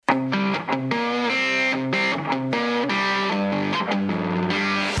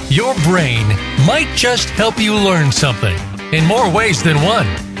Your brain might just help you learn something in more ways than one.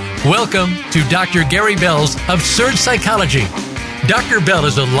 Welcome to Dr. Gary Bell's Absurd Psychology. Dr. Bell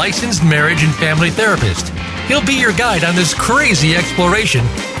is a licensed marriage and family therapist. He'll be your guide on this crazy exploration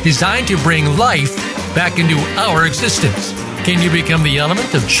designed to bring life back into our existence. Can you become the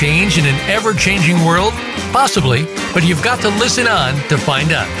element of change in an ever-changing world? Possibly, but you've got to listen on to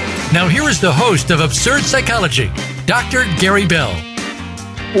find out. Now here is the host of Absurd Psychology, Dr. Gary Bell.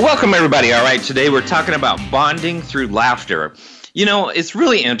 Welcome, everybody. All right, today we're talking about bonding through laughter. You know, it's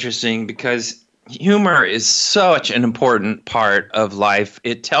really interesting because humor is such an important part of life.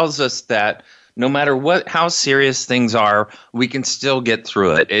 It tells us that no matter how serious things are, we can still get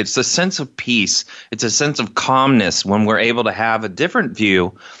through it. It's a sense of peace. It's a sense of calmness when we're able to have a different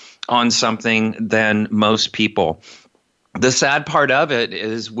view on something than most people. The sad part of it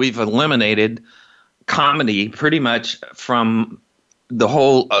is we've eliminated comedy pretty much from the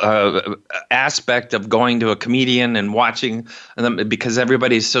whole aspect of going to a comedian and watching them, because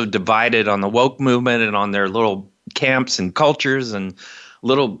everybody's so divided on the woke movement and on their little camps and cultures and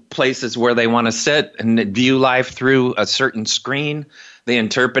little places where they want to sit and view life through a certain screen. They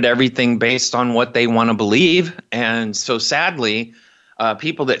interpret everything based on what they want to believe. And so sadly,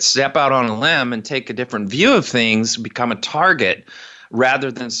 people that step out on a limb and take a different view of things become a target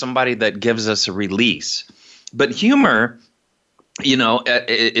rather than somebody that gives us a release. But humor, you know,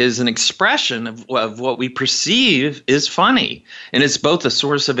 is an expression of what we perceive is funny. And it's both a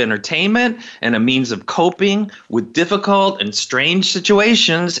source of entertainment and a means of coping with difficult and strange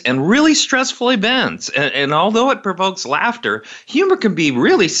situations and really stressful events. And although it provokes laughter, humor can be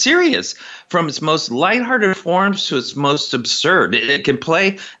really serious, from its most lighthearted forms to its most absurd. It can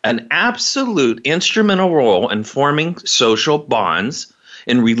play an absolute instrumental role in forming social bonds,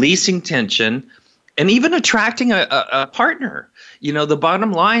 in releasing tension, and even attracting a partner. You know, the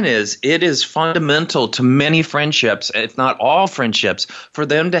bottom line is it is fundamental to many friendships, if not all friendships, for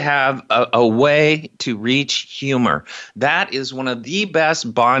them to have a way to reach humor. That is one of the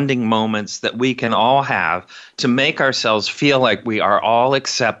best bonding moments that we can all have to make ourselves feel like we are all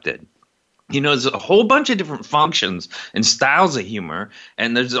accepted. You know, there's a whole bunch of different functions and styles of humor,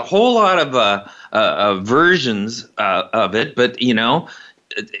 and there's a whole lot of versions of it. But, you know,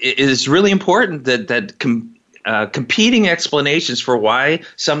 it is really important that competing explanations for why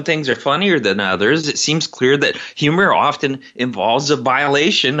some things are funnier than others. It seems clear that humor often involves a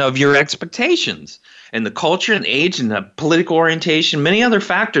violation of your expectations. And the culture and age and the political orientation, many other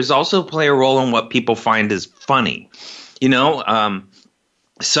factors also play a role in what people find as funny. You know,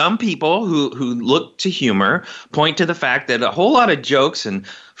 some people who look to humor point to the fact that a whole lot of jokes and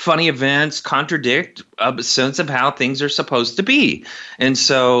funny events contradict a sense of how things are supposed to be. And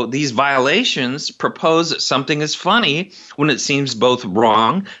so these violations propose that something is funny when it seems both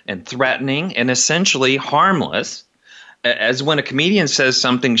wrong and threatening and essentially harmless, as when a comedian says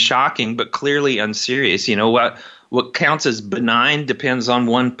something shocking but clearly unserious. You know, what counts as benign depends on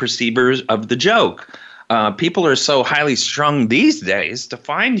one perceiver of the joke. People are so highly strung these days to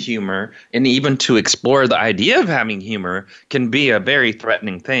find humor and even to explore the idea of having humor can be a very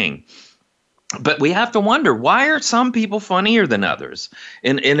threatening thing. But we have to wonder, why are some people funnier than others?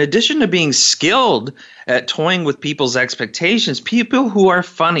 In addition to being skilled at toying with people's expectations, people who are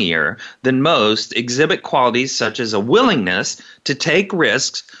funnier than most exhibit qualities such as a willingness to take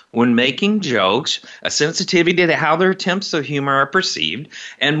risks when making jokes, a sensitivity to how their attempts of humor are perceived,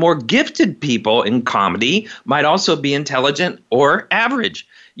 and more gifted people in comedy might also be intelligent or average.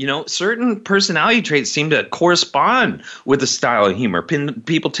 You know, certain personality traits seem to correspond with the style of humor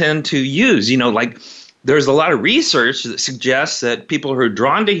people tend to use. You know, like there's a lot of research that suggests that people who are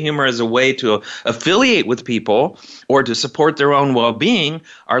drawn to humor as a way to affiliate with people or to support their own well-being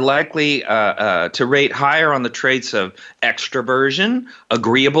are likely to rate higher on the traits of extroversion,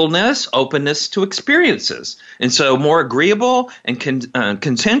 agreeableness, openness to experiences. And so more agreeable and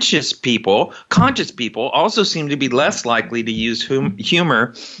conscious people also seem to be less likely to use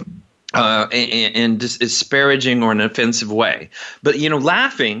humor in disparaging or an offensive way. But, you know,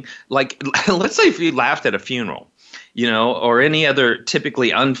 laughing, like, let's say if you laughed at a funeral, you know, or any other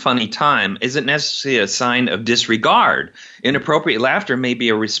typically unfunny time, isn't necessarily a sign of disregard. Inappropriate laughter may be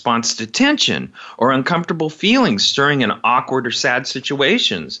a response to tension or uncomfortable feelings stirring in awkward or sad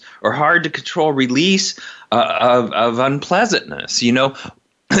situations, or hard to control release of unpleasantness. You know,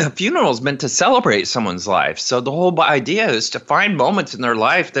 a funeral is meant to celebrate someone's life. So the whole idea is to find moments in their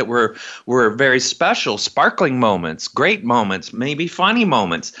life that were very special, sparkling moments, great moments, maybe funny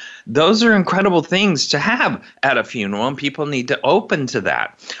moments. Those are incredible things to have at a funeral, and people need to open to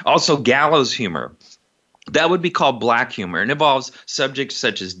that. Also, gallows humor. That would be called black humor. It involves subjects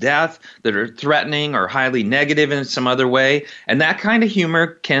such as death that are threatening or highly negative in some other way. And that kind of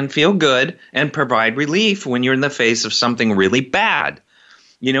humor can feel good and provide relief when you're in the face of something really bad,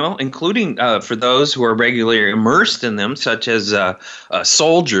 including for those who are regularly immersed in them, such as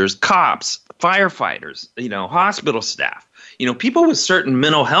soldiers, cops, firefighters, hospital staff. People with certain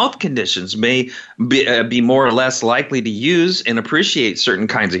mental health conditions may be more or less likely to use and appreciate certain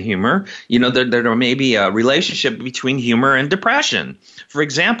kinds of humor. There may be a relationship between humor and depression. For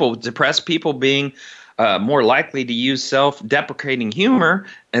example, depressed people being more likely to use self-deprecating humor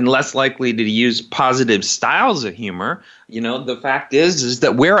and less likely to use positive styles of humor. The fact is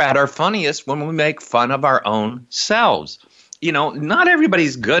that we're at our funniest when we make fun of our own selves. Not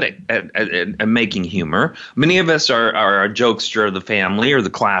everybody's good at making humor. Many of us are a jokester of the family or the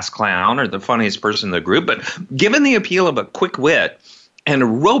class clown or the funniest person in the group. But given the appeal of a quick wit and a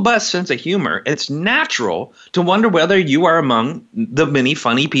robust sense of humor, it's natural to wonder whether you are among the many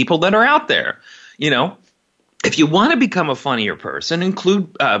funny people that are out there. If you want to become a funnier person,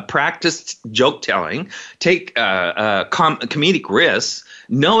 include practice joke telling, take comedic risks,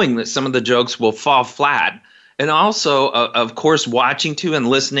 knowing that some of the jokes will fall flat. And also, of course, watching to and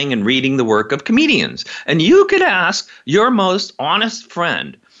listening and reading the work of comedians. And you could ask your most honest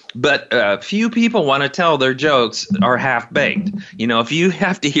friend, but few people want to tell their jokes are half-baked. If you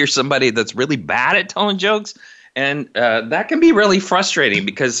have to hear somebody that's really bad at telling jokes, and that can be really frustrating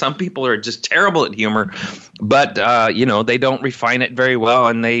because some people are just terrible at humor, but, they don't refine it very well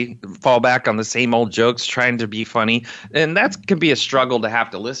and they fall back on the same old jokes trying to be funny. And that can be a struggle to have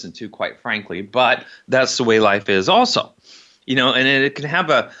to listen to, quite frankly, but that's the way life is also. And it can have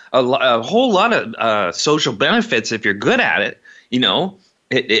a whole lot of social benefits if you're good at it.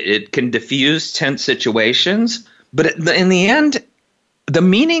 It can diffuse tense situations, but in the end, the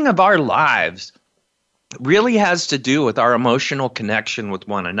meaning of our lives really has to do with our emotional connection with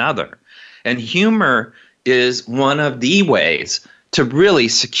one another. And humor is one of the ways to really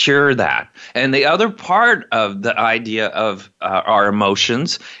secure that. And the other part of the idea of our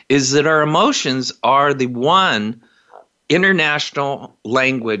emotions is that our emotions are the one international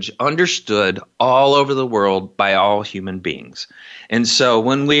language understood all over the world by all human beings. And so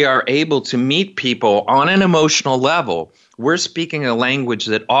when we are able to meet people on an emotional level, we're speaking a language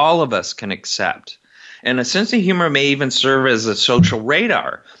that all of us can accept. And a sense of humor may even serve as a social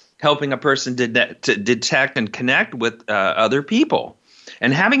radar, helping a person to detect and connect with other people.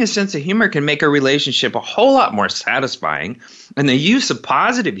 And having a sense of humor can make a relationship a whole lot more satisfying, and the use of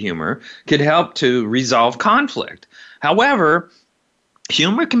positive humor could help to resolve conflict. However,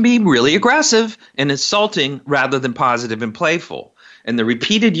 humor can be really aggressive and insulting rather than positive and playful. And the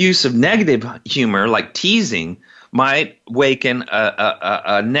repeated use of negative humor, like teasing, might waken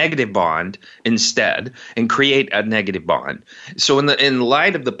a negative bond instead and create a negative bond. So in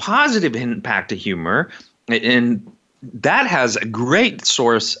light of the positive impact of humor, and that has a great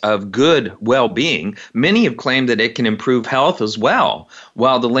source of good well-being, many have claimed that it can improve health as well,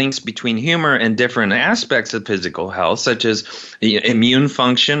 while the links between humor and different aspects of physical health, such as immune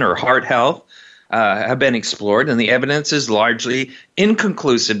function or heart health, have been explored, and the evidence is largely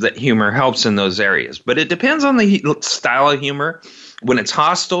inconclusive that humor helps in those areas. But it depends on the style of humor. When it's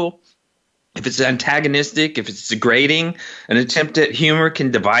hostile, if it's antagonistic, if it's degrading, an attempt at humor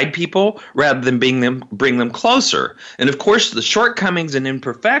can divide people rather than bring them closer. And of course, the shortcomings and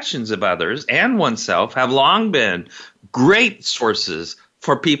imperfections of others and oneself have long been great sources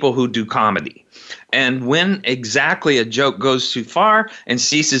for people who do comedy. And when exactly a joke goes too far and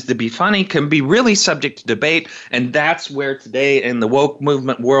ceases to be funny can be really subject to debate. And that's where today in the woke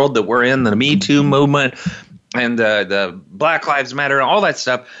movement world that we're in, the Me Too movement and the Black Lives Matter and all that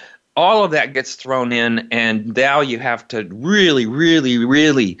stuff, all of that gets thrown in. And now you have to really, really,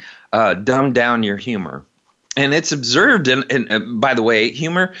 really dumb down your humor. And it's observed, and by the way,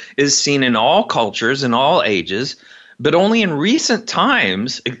 humor is seen in all cultures and all ages. But only in recent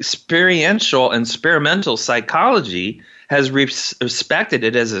times, experiential and experimental psychology has respected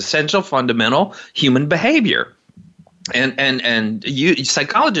it as essential, fundamental human behavior. And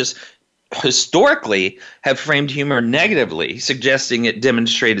psychologists historically have framed humor negatively, suggesting it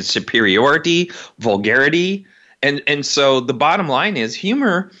demonstrated superiority, vulgarity. And so the bottom line is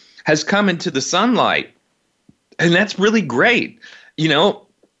humor has come into the sunlight, and that's really great.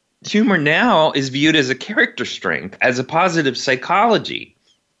 Humor now is viewed as a character strength, as a positive psychology,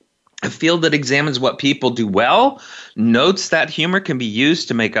 a field that examines what people do well, notes that humor can be used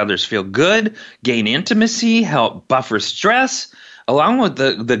to make others feel good, gain intimacy, help buffer stress, Along with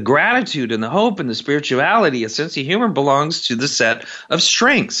the gratitude and the hope and the spirituality, a sense of humor belongs to the set of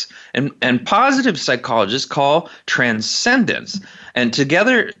strengths and positive psychologists call transcendence. And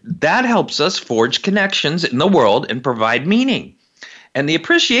together, that helps us forge connections in the world and provide meaning. And the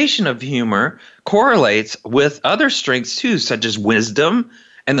appreciation of humor correlates with other strengths too, such as wisdom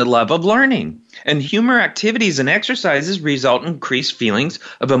and the love of learning. And humor activities and exercises result in increased feelings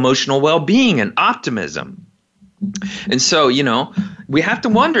of emotional well-being and optimism. And so, we have to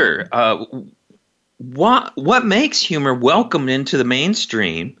wonder what makes humor welcomed into the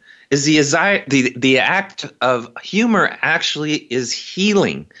mainstream is the act of humor actually is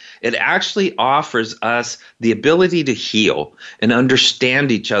healing. It actually offers us the ability to heal and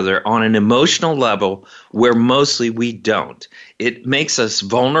understand each other on an emotional level where mostly we don't. It makes us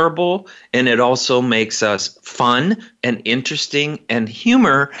vulnerable, and it also makes us fun and interesting, and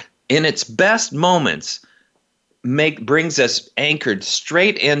humor in its best moments brings us anchored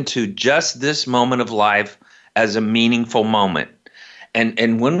straight into just this moment of life as a meaningful moment.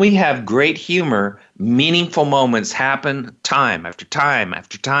 And when we have great humor, meaningful moments happen time after time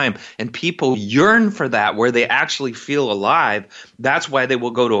after time, and people yearn for that where they actually feel alive. That's why they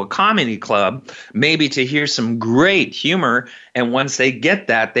will go to a comedy club, maybe to hear some great humor, and once they get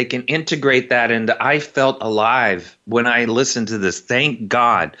that, they can integrate that into, I felt alive when I listened to this, thank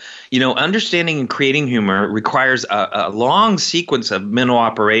God. Understanding and creating humor requires a long sequence of mental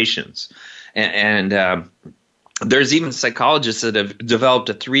operations, and there's even psychologists that have developed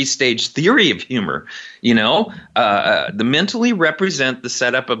a 3-stage theory of humor. The mentally represent the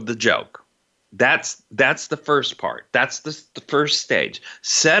setup of the joke. That's the first part. That's the first stage.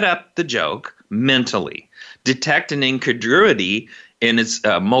 Set up the joke mentally. Detect an incongruity in its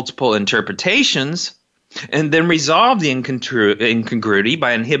multiple interpretations, and then resolve the incongruity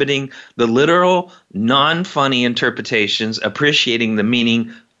by inhibiting the literal, non-funny interpretations, appreciating the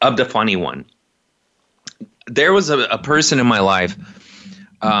meaning of the funny one. There was a person in my life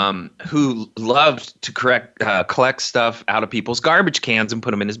who loved to collect stuff out of people's garbage cans and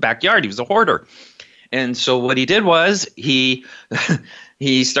put them in his backyard. He was a hoarder. And so what he did was he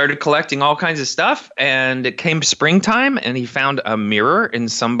started collecting all kinds of stuff, and it came springtime, and he found a mirror in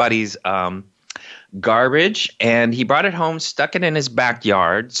somebody's garbage, and he brought it home, stuck it in his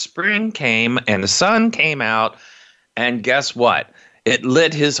backyard. Spring came, and the sun came out, and guess what? It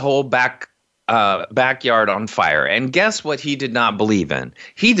lit his whole backyard on fire. And guess what he did not believe in?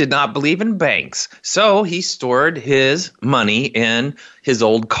 He did not believe in banks. So he stored his money in his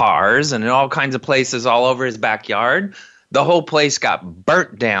old cars and in all kinds of places all over his backyard. The whole place got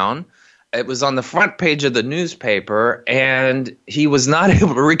burnt down. It was on the front page of the newspaper, and he was not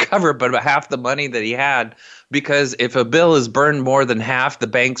able to recover but about half the money that he had, because if a bill is burned more than half, the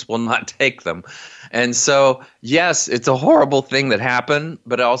banks will not take them. And so, yes, it's a horrible thing that happened,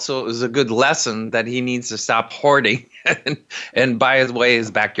 but also it was a good lesson that he needs to stop hoarding. And by the way,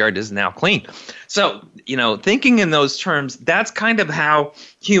 his backyard is now clean. So, thinking in those terms, that's kind of how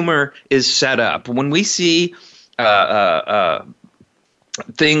humor is set up. When we see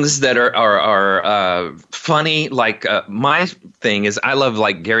things that are funny, like my thing is I love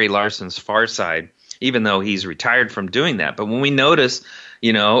like Gary Larson's Far Side, even though he's retired from doing that. But when we notice,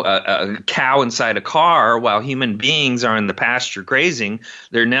 a cow inside a car while human beings are in the pasture grazing,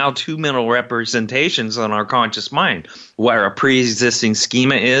 there are now two mental representations on our conscious mind. Where a pre-existing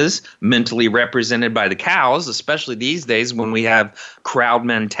schema is mentally represented by the cows, especially these days when we have crowd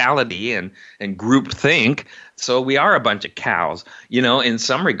mentality and group think. So we are a bunch of cows, in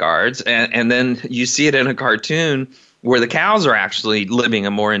some regards. And then you see it in a cartoon where the cows are actually living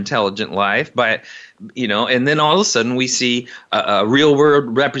a more intelligent life. But, and then all of a sudden we see a real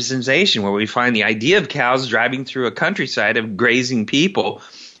world representation where we find the idea of cows driving through a countryside of grazing people,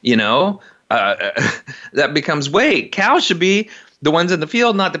 that becomes, wait, cows should be the ones in the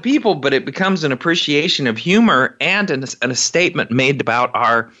field, not the people. But it becomes an appreciation of humor and a statement made about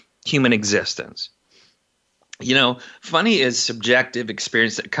our human existence. Funny is subjective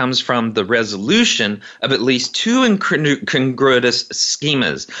experience that comes from the resolution of at least two incongruous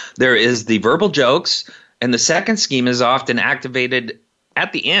schemas. There is the verbal jokes, and the second schema is often activated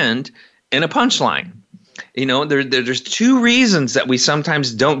at the end in a punchline. There's two reasons that we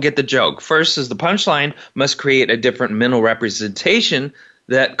sometimes don't get the joke. First is the punchline must create a different mental representation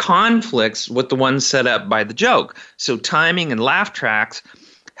that conflicts with the one set up by the joke. So timing and laugh tracks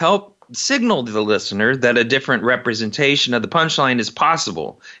help signal to the listener that a different representation of the punchline is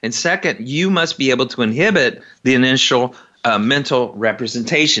possible. And second, you must be able to inhibit the initial mental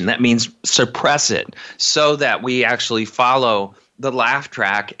representation. That means suppress it so that we actually follow the laugh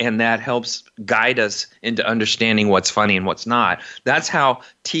track, and that helps guide us into understanding what's funny and what's not. That's how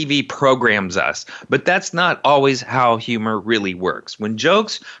TV programs us. But that's not always how humor really works. When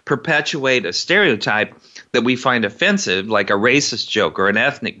jokes perpetuate a stereotype that we find offensive, like a racist joke or an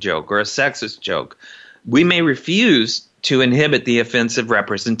ethnic joke or a sexist joke, we may refuse to inhibit the offensive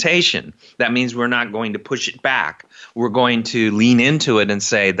representation. That means we're not going to push it back. We're going to lean into it and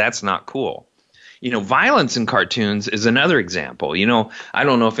say, that's not cool. Violence in cartoons is another example. I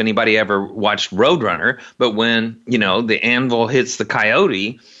don't know if anybody ever watched Roadrunner, but when, the anvil hits the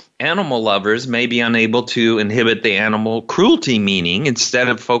coyote, animal lovers may be unable to inhibit the animal cruelty meaning instead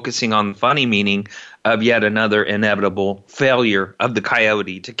of focusing on the funny meaning of yet another inevitable failure of the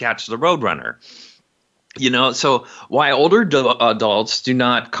coyote to catch the Roadrunner. So while older adults do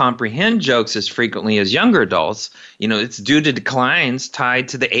not comprehend jokes as frequently as younger adults, it's due to declines tied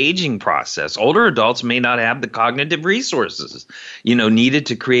to the aging process. Older adults may not have the cognitive resources, needed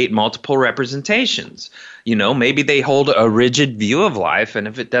to create multiple representations. Maybe they hold a rigid view of life, and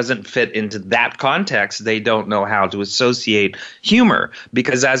if it doesn't fit into that context, they don't know how to associate humor.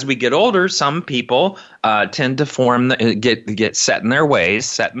 Because as we get older, some people tend to get set in their ways,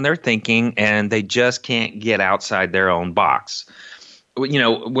 set in their thinking, and they just can't get outside their own box.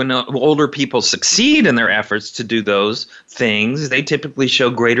 When older people succeed in their efforts to do those things, they typically show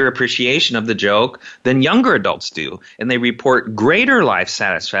greater appreciation of the joke than younger adults do, and they report greater life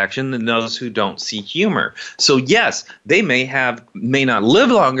satisfaction than those who don't see humor. So yes, they may not live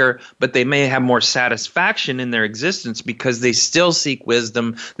longer, but they may have more satisfaction in their existence because they still seek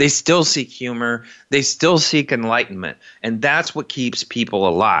wisdom, they still seek humor, they still seek enlightenment, and that's what keeps people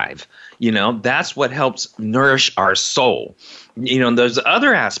alive. That's what helps nourish our soul. There's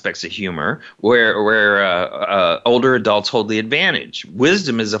other aspects of humor where older adults hold the advantage.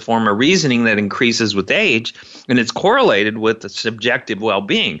 Wisdom is a form of reasoning that increases with age, and it's correlated with the subjective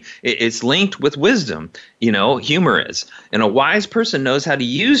well-being. It's linked with wisdom, humor is. And a wise person knows how to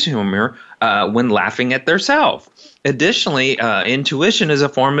use humor when laughing at themselves. Additionally, intuition is a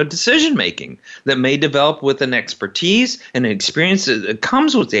form of decision-making that may develop with an expertise and an experience that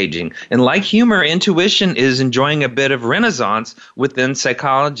comes with aging. And like humor, intuition is enjoying a bit of renaissance within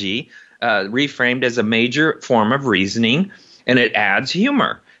psychology, reframed as a major form of reasoning, and it adds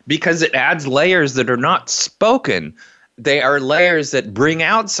humor because it adds layers that are not spoken. They are layers that bring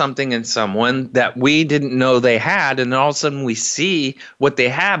out something in someone that we didn't know they had, and all of a sudden we see what they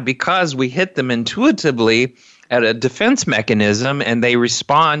have because we hit them intuitively at a defense mechanism, and they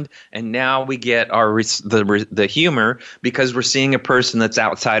respond, and now we get the humor because we're seeing a person that's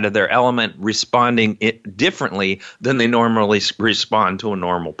outside of their element responding differently than they normally respond to a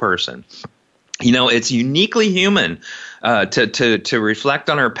normal person. It's uniquely human to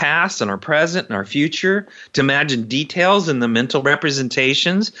reflect on our past and our present and our future, to imagine details in the mental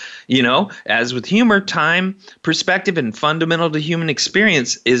representations. As with humor, time, perspective, and fundamental to human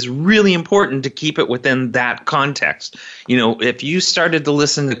experience is really important to keep it within that context. If you started to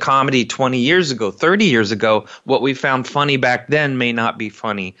listen to comedy 20 years ago, 30 years ago, what we found funny back then may not be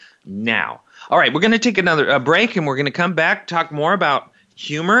funny now. All right, we're going to take another break, and we're going to come back, talk more about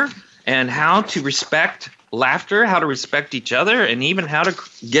humor and how to respect laughter, how to respect each other, and even how to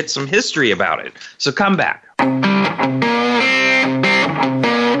get some history about it. So come back.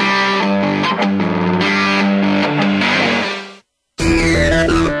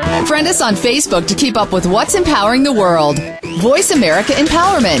 Friend us on Facebook to keep up with what's empowering the world. Voice America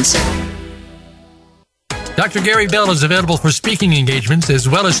Empowerment. Dr. Gary Bell is available for speaking engagements as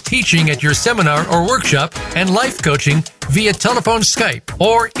well as teaching at your seminar or workshop and life coaching via telephone, Skype,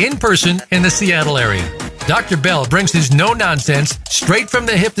 or in person in the Seattle area. Dr. Bell brings his no-nonsense,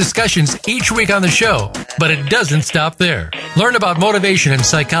 straight-from-the-hip discussions each week on the show, but it doesn't stop there. Learn about motivation and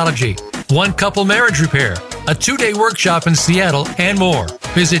psychology, one-couple marriage repair, a 2-day workshop in Seattle, and more.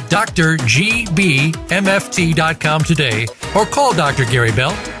 Visit drgbmft.com today or call Dr. Gary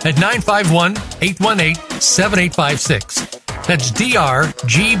Bell at 951-818-7856. That's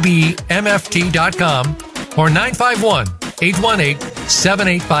drgbmft.com or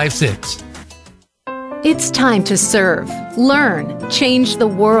 951-818-7856. It's time to serve, learn, change the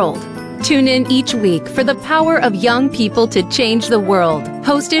world. Tune in each week for the power of young people to change the world,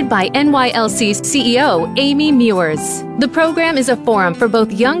 hosted by NYLC's CEO, Amy Mewers. The program is a forum for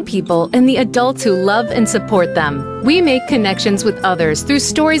both young people and the adults who love and support them. We make connections with others through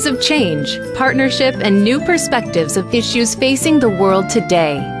stories of change, partnership, and new perspectives of issues facing the world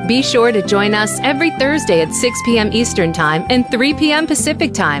today. Be sure to join us every Thursday at 6 p.m. Eastern Time and 3 p.m.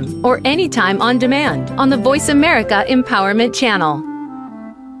 Pacific Time, or anytime on demand on the Voice America Empowerment Channel.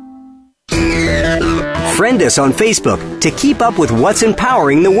 Friend us on Facebook to keep up with what's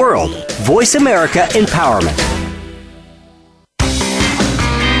empowering the world. Voice America Empowerment.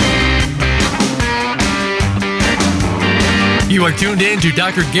 You are tuned in to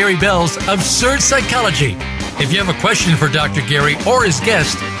Dr. Gary Bell's Absurd Psychology. If you have a question for Dr. Gary or his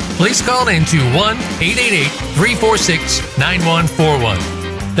guest, please call in to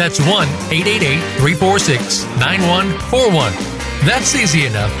 1-888-346-9141. That's 1-888-346-9141. That's easy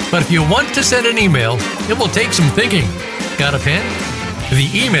enough, but if you want to send an email, it will take some thinking. Got a pen? The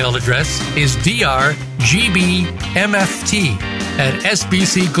email address is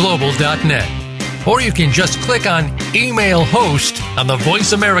drgbmft@sbcglobal.net. Or you can just click on Email Host on the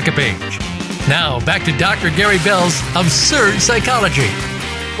Voice America page. Now, back to Dr. Gary Bell's Absurd Psychology.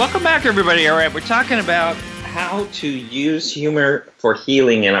 Welcome back, everybody. All right, we're talking about how to use humor for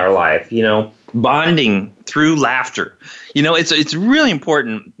healing in our life. Bonding through laughter. It's really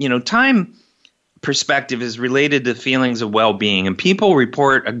important. Time perspective is related to feelings of well-being, and people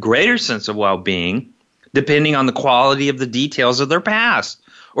report a greater sense of well-being depending on the quality of the details of their past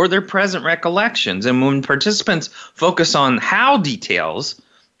or their present recollections. And when participants focus on how details,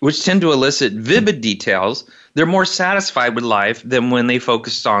 which tend to elicit vivid details, they're more satisfied with life than when they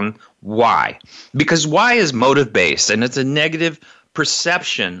focus on why. Because why is motive-based, and it's a negative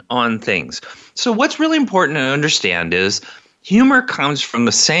perception on things. So what's really important to understand is humor comes from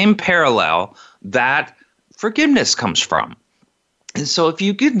the same parallel that forgiveness comes from. And so if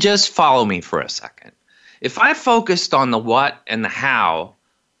you could just follow me for a second. If I focused on the what and the how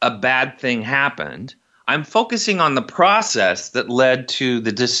a bad thing happened, I'm focusing on the process that led to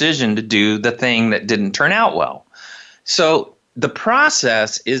the decision to do the thing that didn't turn out well. So the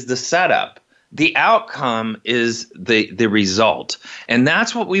process is the setup. The outcome is the result. And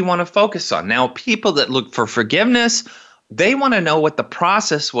that's what we want to focus on. Now, people that look for forgiveness, they want to know what the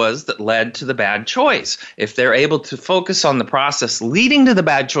process was that led to the bad choice. If they're able to focus on the process leading to the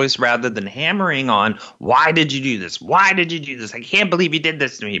bad choice rather than hammering on, why did you do this? Why did you do this? I can't believe you did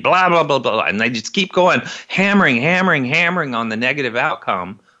this to me, blah, blah, blah, blah. And they just keep going, hammering on the negative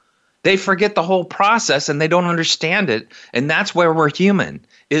outcome. They forget the whole process and they don't understand it. And that's where we're human,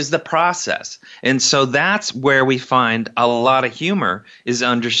 is the process. And so that's where we find a lot of humor, is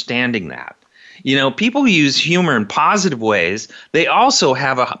understanding that. People use humor in positive ways. They also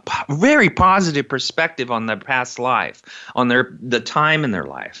have a very positive perspective on their past life, on the time in their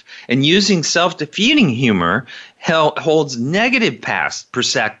life. And using self-defeating humor holds negative past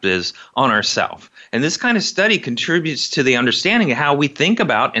perspectives on ourselves. And this kind of study contributes to the understanding of how we think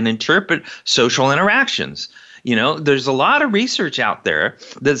about and interpret social interactions. There's a lot of research out there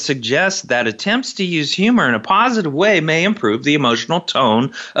that suggests that attempts to use humor in a positive way may improve the emotional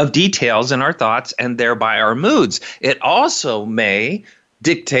tone of details in our thoughts and thereby our moods. It also may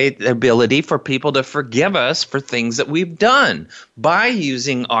dictate the ability for people to forgive us for things that we've done by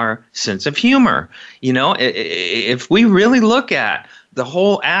using our sense of humor. If we really look at the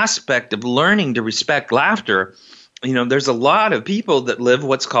whole aspect of learning to respect laughter, there's a lot of people that live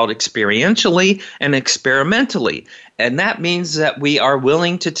what's called experientially and experimentally. And that means that we are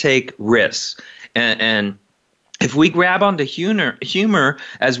willing to take risks. And if we grab onto humor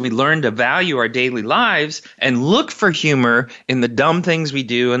as we learn to value our daily lives and look for humor in the dumb things we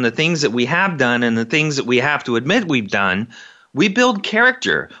do and the things that we have done and the things that we have to admit we've done, we build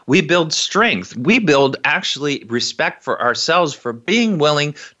character, we build strength, we build actually respect for ourselves for being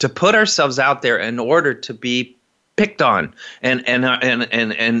willing to put ourselves out there in order to be picked on and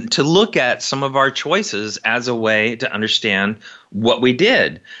to look at some of our choices as a way to understand what we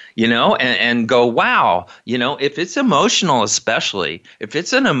did, and go, wow, if it's emotional, especially if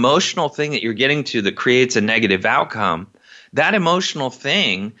it's an emotional thing that you're getting to that creates a negative outcome, that emotional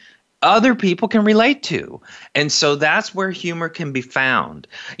thing other people can relate to. And so that's where humor can be found.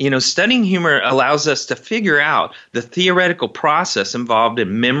 Studying humor allows us to figure out the theoretical process involved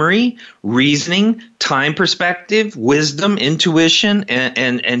in memory, reasoning, time perspective, wisdom, intuition,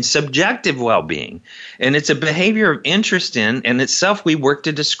 and subjective well-being. And it's a behavior of interest in and itself we work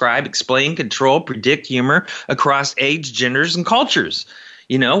to describe, explain, control, predict humor across age, genders, and cultures.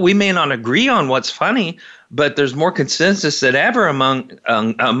 We may not agree on what's funny, but there's more consensus than ever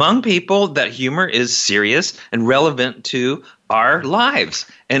among people that humor is serious and relevant to our lives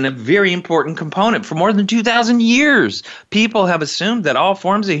and a very important component. For more than 2,000 years, people have assumed that all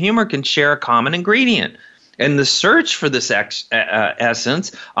forms of humor can share a common ingredient. And the search for this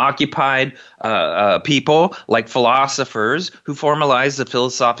essence occupied people like philosophers who formalized the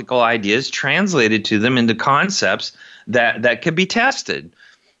philosophical ideas, translated to them into concepts that could be tested.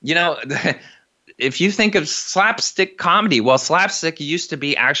 if you think of slapstick comedy, well, slapstick used to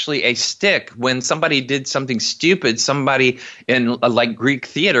be actually a stick. When somebody did something stupid, somebody in like Greek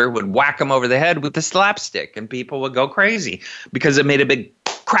theater would whack them over the head with the slapstick, and people would go crazy because it made a big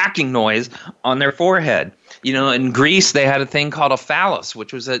cracking noise on their forehead. In Greece, they had a thing called a phallus,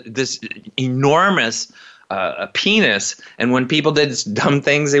 which was this enormous a penis, and when people did dumb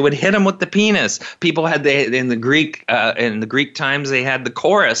things, they would hit them with the penis. People had in the Greek times, they had the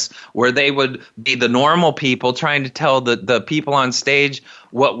chorus where they would be the normal people trying to tell the people on stage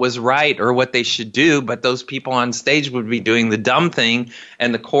what was right or what they should do, but those people on stage would be doing the dumb thing,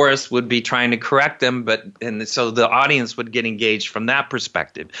 and the chorus would be trying to correct them. And so the audience would get engaged from that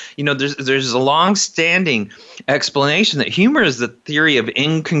perspective. There's a long-standing explanation that humor is the theory of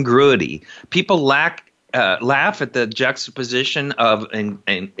incongruity. People laugh at the juxtaposition of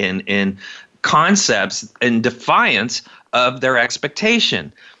in concepts in defiance of their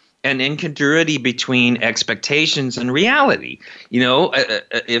expectation, and incongruity between expectations and reality.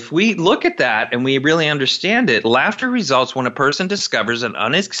 If we look at that and we really understand it, laughter results when a person discovers an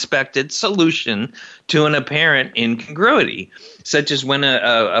unexpected solution to an apparent incongruity, such as when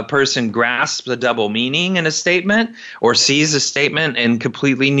a person grasps a double meaning in a statement or sees a statement in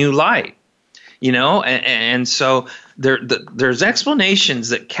completely new light. And so there's explanations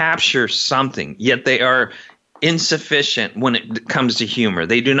that capture something, yet they are insufficient when it comes to humor.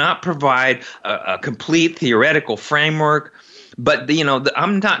 They do not provide a complete theoretical framework. But,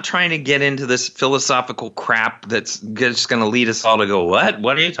 I'm not trying to get into this philosophical crap that's just going to lead us all to go, what?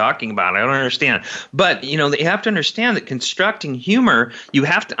 What are you talking about? I don't understand. But, you have to understand that constructing humor, you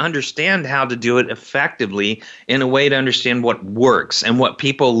have to understand how to do it effectively in a way to understand what works and what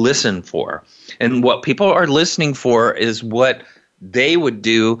people listen for. And what people are listening for is what they would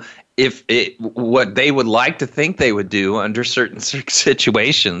do what they would like to think they would do under certain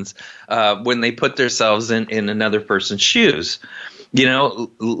situations when they put themselves in another person's shoes.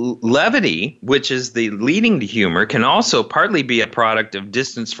 Levity, which is the leading to humor, can also partly be a product of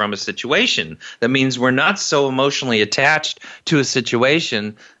distance from a situation. That means we're not so emotionally attached to a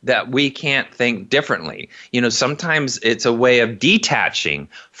situation that we can't think differently. Sometimes it's a way of detaching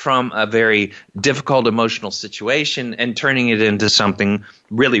from a very difficult emotional situation and turning it into something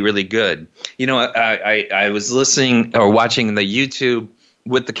really, really good. I was listening or watching the YouTube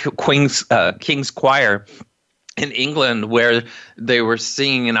with the King's Choir in England, where they were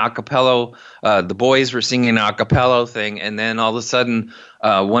singing an a cappella, the boys were singing an a cappella thing, and then all of a sudden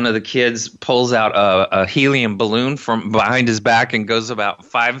one of the kids pulls out a helium balloon from behind his back and goes about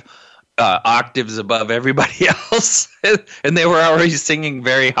 5 octaves above everybody else, and they were already singing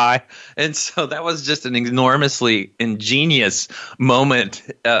very high. And so that was just an enormously ingenious moment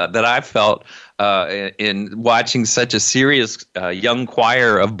that I felt in watching such a serious young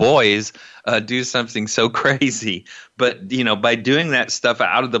choir of boys do something so crazy. But, by doing that stuff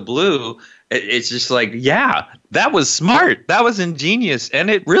out of the blue, it's just like, yeah, that was smart. That was ingenious. And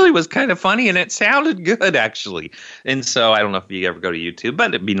it really was kind of funny, and it sounded good, actually. And so I don't know if you ever go to YouTube,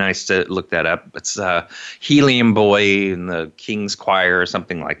 but it'd be nice to look that up. It's Helium Boy and the King's Choir or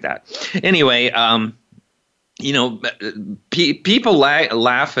something like that. Anyway, people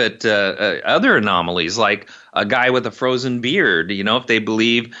laugh at other anomalies, like a guy with a frozen beard, if they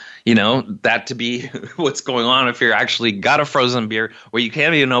believe, that to be what's going on. If you're actually got a frozen beard where you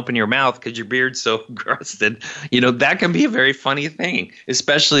can't even open your mouth because your beard's so crusted, that can be a very funny thing,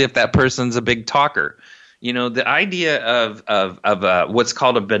 especially if that person's a big talker. The idea of what's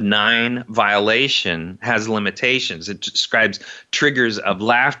called a benign violation has limitations. It describes triggers of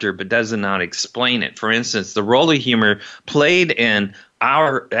laughter, but does not explain it. For instance, the role of humor played in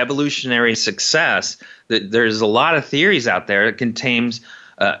our evolutionary success. There's a lot of theories out there that contains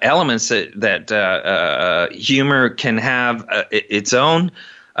elements that humor can have its own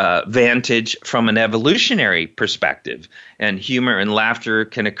vantage from an evolutionary perspective. And humor and laughter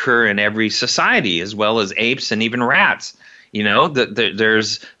can occur in every society, as well as apes and even rats.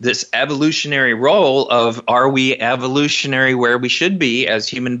 There's this evolutionary role of, are we evolutionary where we should be as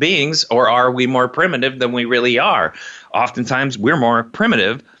human beings, or are we more primitive than we really are? Oftentimes, we're more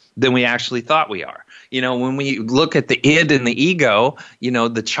primitive than we actually thought we are. When we look at the id and the ego,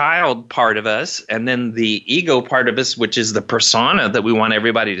 the child part of us, and then the ego part of us, which is the persona that we want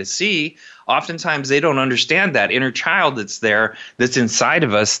everybody to see, oftentimes they don't understand that inner child that's inside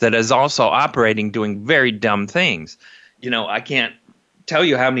of us, that is also operating, doing very dumb things. I can't tell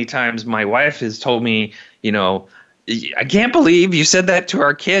you how many times my wife has told me, I can't believe you said that to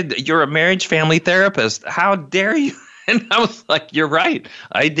our kid. You're a marriage family therapist. How dare you? And I was like, you're right.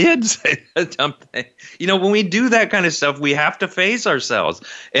 I did say something. When we do that kind of stuff, we have to face ourselves.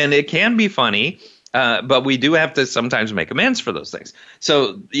 And it can be funny, but we do have to sometimes make amends for those things.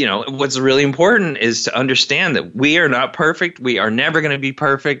 So, what's really important is to understand that we are not perfect. We are never going to be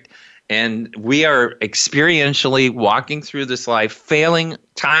perfect. And we are experientially walking through this life, failing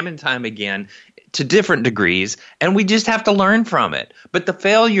time and time again to different degrees, and we just have to learn from it. But the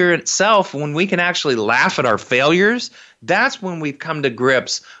failure itself, when we can actually laugh at our failures, that's when we've come to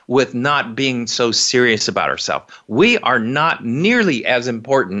grips with not being so serious about ourselves. We are not nearly as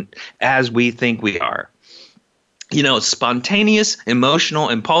important as we think we are. Spontaneous, emotional,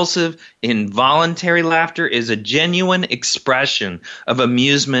 impulsive, involuntary laughter is a genuine expression of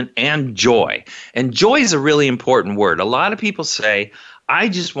amusement and joy. And joy is a really important word. A lot of people say, I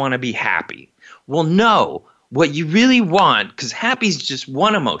just want to be happy. Well, no, what you really want, because happy is just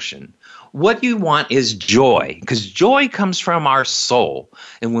one emotion, what you want is joy, because joy comes from our soul.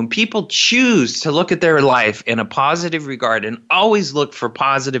 And when people choose to look at their life in a positive regard and always look for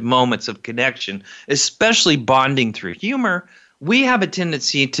positive moments of connection, especially bonding through humor, we have a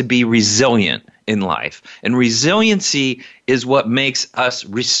tendency to be resilient in life. And resiliency is what makes us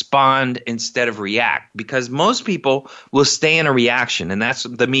respond instead of react, because most people will stay in a reaction. And that's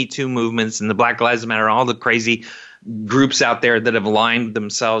the Me Too movements and the Black Lives Matter, all the crazy groups out there that have aligned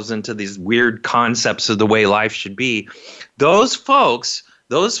themselves into these weird concepts of the way life should be. Those folks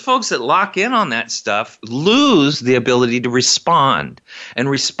that lock in on that stuff lose the ability to respond. And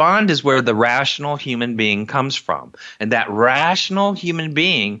respond is where the rational human being comes from. And that rational human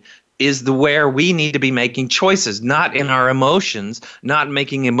being is where we need to be making choices, not in our emotions, not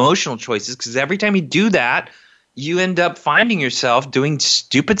making emotional choices. Because every time you do that, you end up finding yourself doing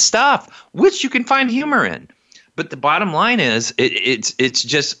stupid stuff, which you can find humor in. But the bottom line is, it's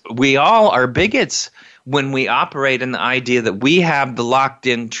just we all are bigots when we operate in the idea that we have the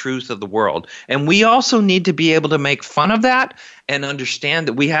locked-in truth of the world. And we also need to be able to make fun of that and understand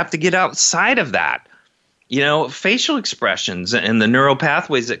that we have to get outside of that. Facial expressions and the neural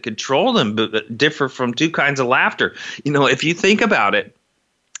pathways that control them differ from two kinds of laughter. If you think about it,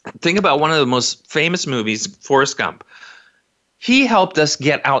 think about one of the most famous movies, Forrest Gump. He helped us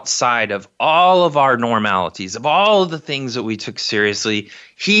get outside of all of our normalities, of all of the things that we took seriously.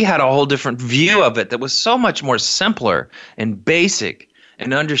 He had a whole different view of it that was so much more simpler and basic,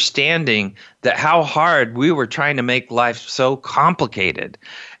 and understanding that how hard we were trying to make life so complicated.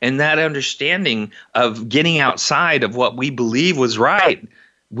 And that understanding of getting outside of what we believe was right,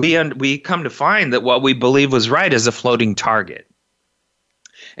 we come to find that what we believe was right is a floating target.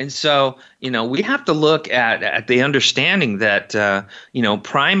 And so, we have to look at the understanding that,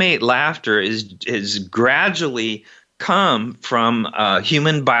 primate laughter is gradually come from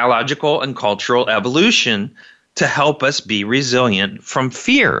human biological and cultural evolution to help us be resilient from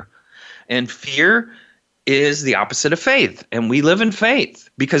fear. And fear is the opposite of faith. And we live in faith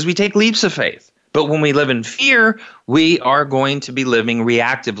because we take leaps of faith. But when we live in fear, we are going to be living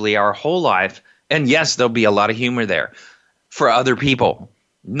reactively our whole life. And yes, there'll be a lot of humor there for other people.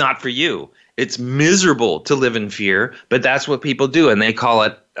 Not for you. It's miserable to live in fear, but that's what people do, and they call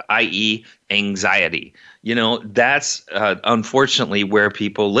it, i.e., anxiety. That's unfortunately where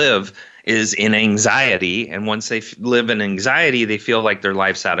people live, is in anxiety, and once they live in anxiety, they feel like their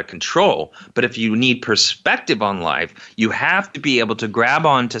life's out of control. But if you need perspective on life, you have to be able to grab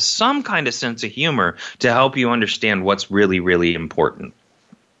onto some kind of sense of humor to help you understand what's really, really important.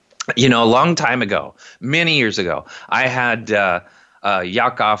 A long time ago, many years ago, I had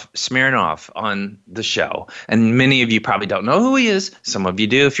Yakov Smirnoff on the show. And many of you probably don't know who he is. Some of you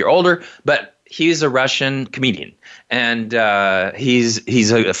do if you're older. But he's a Russian comedian. And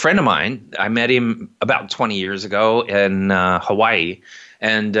he's a friend of mine. I met him about 20 years ago in Hawaii.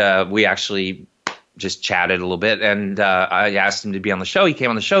 And we actually just chatted a little bit. And I asked him to be on the show. He came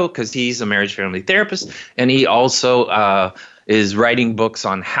on the show because he's a marriage family therapist. And he also is writing books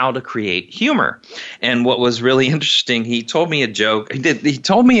on how to create humor. And what was really interesting, he told me a joke. He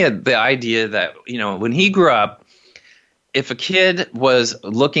told me the idea that, when he grew up, if a kid was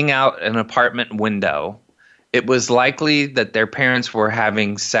looking out an apartment window, it was likely that their parents were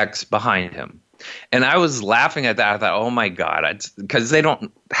having sex behind him. And I was laughing at that. I thought, oh my God, because they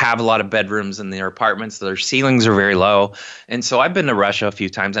don't have a lot of bedrooms in their apartments. Their ceilings are very low. And so I've been to Russia a few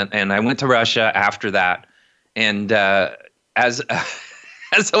times, and I went to Russia after that. And as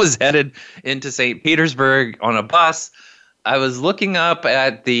I was headed into St. Petersburg on a bus, I was looking up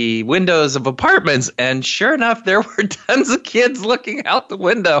at the windows of apartments, and sure enough, there were tons of kids looking out the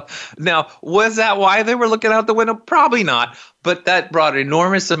window. Now, was that why they were looking out the window? Probably not. But that brought an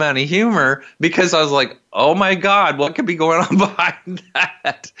enormous amount of humor because I was like, oh my God, what could be going on behind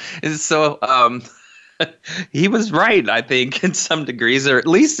that? And so he was right, I think, in some degrees, or at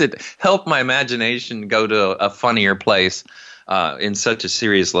least it helped my imagination go to a funnier place in such a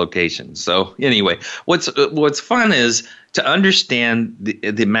serious location. So anyway, what's fun is to understand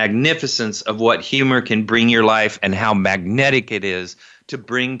the magnificence of what humor can bring your life and how magnetic it is to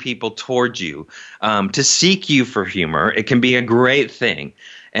bring people towards you, to seek you for humor. It can be a great thing.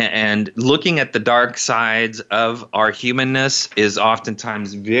 And looking at the dark sides of our humanness is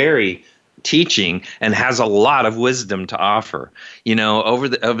oftentimes very teaching and has a lot of wisdom to offer. You know, over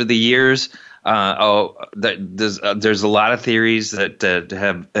the years, there's a lot of theories that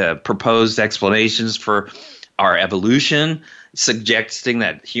have proposed explanations for our evolution, suggesting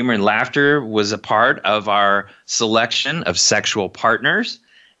that humor and laughter was a part of our selection of sexual partners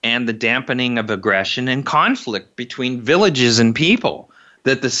and the dampening of aggression and conflict between villages and people.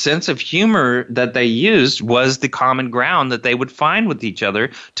 That the sense of humor that they used was the common ground that they would find with each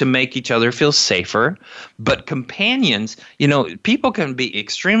other to make each other feel safer. But companions, you know, people can be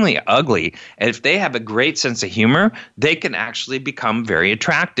extremely ugly. And if they have a great sense of humor, they can actually become very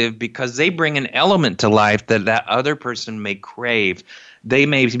attractive because they bring an element to life that other person may crave. They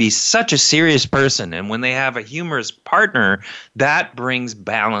may be such a serious person, and when they have a humorous partner, that brings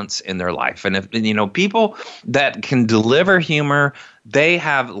balance in their life. And if you know people that can deliver humor, they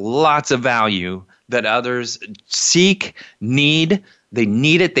have lots of value that others seek, need. They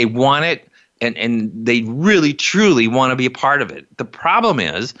need it, they want it, and they really, truly want to be a part of it. The problem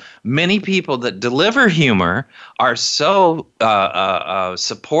is many people that deliver humor are so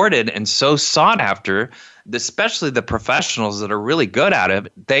supported and so sought after, especially the professionals that are really good at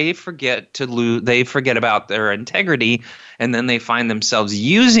it. They forget about their integrity, and then they find themselves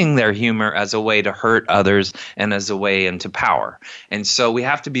using their humor as a way to hurt others and as a way into power. And so we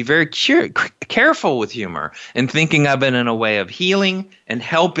have to be very careful with humor and thinking of it in a way of healing and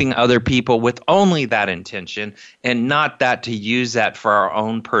helping other people with only that intention, and not that to use that for our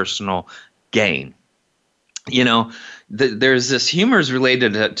own personal gain. You know, there's this humor is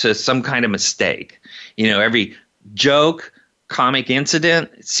related to some kind of mistake. You know, every joke, comic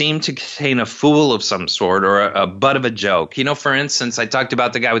incident seemed to contain a fool of some sort or a butt of a joke. You know, for instance, I talked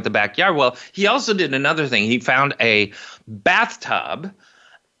about the guy with the backyard. Well, he also did another thing. He found a bathtub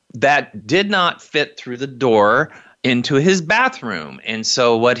that did not fit through the door into his bathroom. And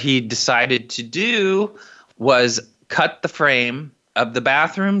so what he decided to do was cut the frame of the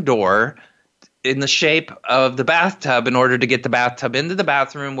bathroom door in the shape of the bathtub in order to get the bathtub into the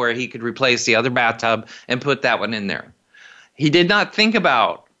bathroom where he could replace the other bathtub and put that one in there. He did not think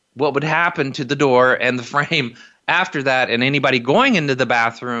about what would happen to the door and the frame after that, and anybody going into the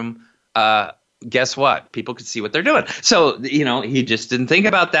bathroom, guess what? People could see what they're doing. So, you know, he just didn't think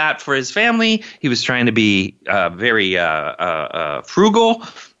about that for his family. He was trying to be very frugal,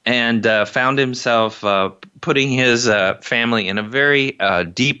 and found himself putting his family in a very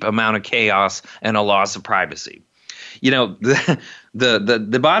deep amount of chaos and a loss of privacy. You know,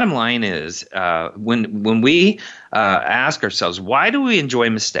 the bottom line is when we ask ourselves, why do we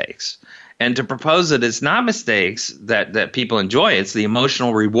enjoy mistakes? And to propose that it's not mistakes that people enjoy, it's the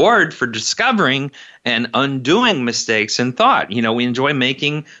emotional reward for discovering and undoing mistakes in thought. You know, we enjoy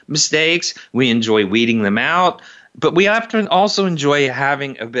making mistakes, we enjoy weeding them out, but we often also enjoy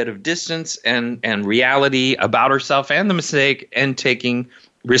having a bit of distance and reality about ourselves and the mistake and taking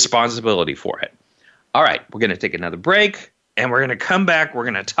responsibility for it. All right, we're going to take another break, and we're going to come back. We're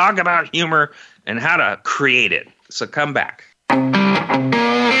going to talk about humor and how to create it. So come back.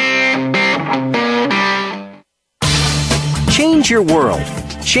 Change your world.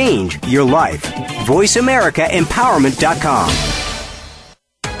 Change your life. VoiceAmericaEmpowerment.com.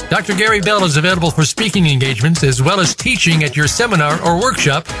 Dr. Gary Bell is available for speaking engagements as well as teaching at your seminar or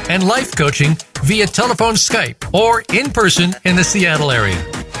workshop and life coaching via telephone, Skype, or in person in the Seattle area.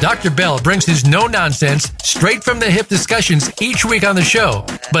 Dr. Bell brings his no-nonsense, straight-from-the-hip discussions each week on the show,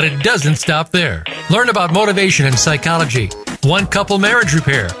 but it doesn't stop there. Learn about motivation and psychology, one-couple marriage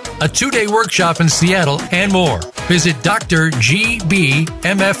repair, a 2-day workshop in Seattle, and more. Visit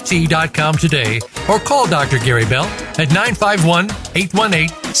drgbmft.com today or call Dr. Gary Bell at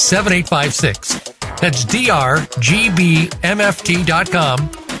 951-818-7856. That's drgbmft.com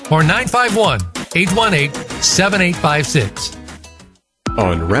or 951-818-7856.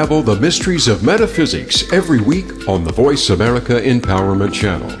 Unravel the mysteries of metaphysics every week on the Voice America Empowerment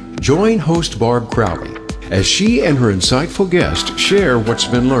Channel. Join host Barb Crowley as she and her insightful guest share what's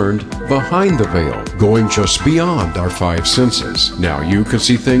been learned behind the veil, going just beyond our five senses. Now you can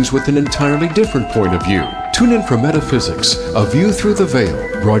see things with an entirely different point of view. Tune in for Metaphysics, A View Through the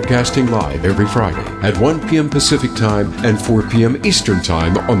Veil, broadcasting live every Friday at 1 p.m. Pacific Time and 4 p.m. Eastern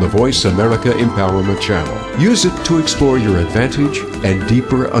Time on the Voice America Empowerment Channel. Use it to explore your advantage and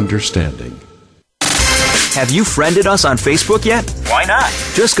deeper understanding. Have you friended us on Facebook yet? Why not?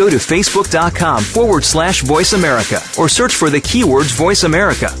 Just go to facebook.com/Voice America or search for the keywords Voice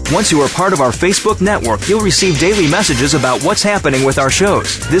America. Once you are part of our Facebook network, you'll receive daily messages about what's happening with our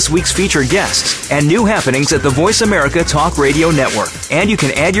shows, this week's featured guests, and new happenings at the Voice America Talk Radio Network. And you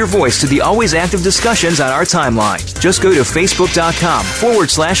can add your voice to the always active discussions on our timeline. Just go to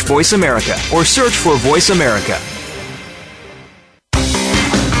facebook.com/Voice America or search for Voice America.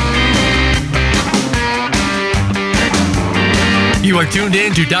 You are tuned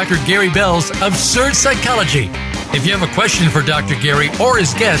in to Dr. Gary Bell's Absurd Psychology. If you have a question for Dr. Gary or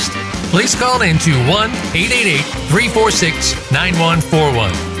his guest, please call in to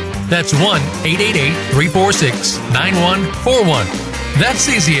 1-888-346-9141. That's 1-888-346-9141. That's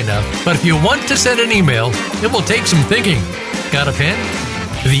easy enough, but if you want to send an email, it will take some thinking. Got a pen?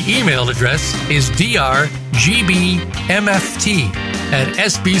 The email address is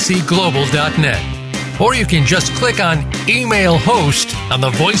drgbmft@sbcglobal.net. Or you can just click on Email Host on the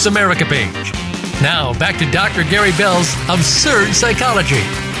Voice America page. Now, back to Dr. Gary Bell's Absurd Psychology.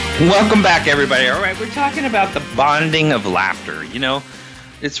 Welcome back, everybody. All right, we're talking about the bonding of laughter. You know,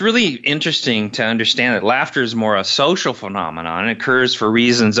 it's really interesting to understand that laughter is more a social phenomenon. It occurs for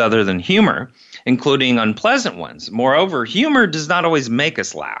reasons other than humor, including unpleasant ones. Moreover, humor does not always make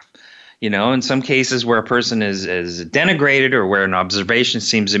us laugh. You know, in some cases where a person is denigrated or where an observation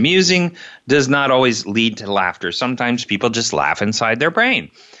seems amusing does not always lead to laughter. Sometimes people just laugh inside their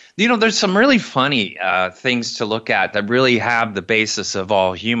brain. You know, there's some really funny things to look at that really have the basis of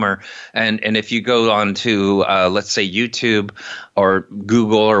all humor. And if you go on to, let's say, YouTube or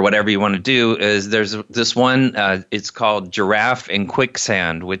Google or whatever you want to do, is there's this one, it's called Giraffe in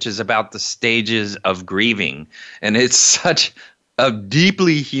Quicksand, which is about the stages of grieving. And it's such a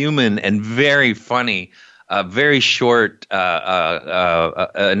deeply human and very funny, very short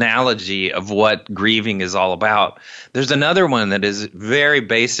analogy of what grieving is all about. There's another one that is very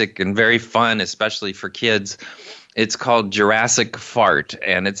basic and very fun, especially for kids. It's called Jurassic Fart,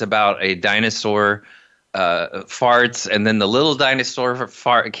 and it's about a dinosaur farts, and then the little dinosaur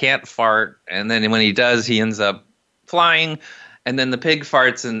can't fart, and then when he does, he ends up flying. And then the pig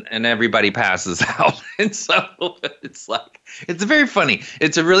farts and everybody passes out. And so it's very funny.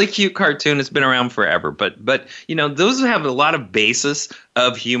 It's a really cute cartoon. It's been around forever. But you know, those have a lot of basis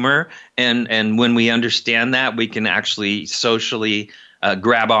of humor. And when we understand that, we can actually socially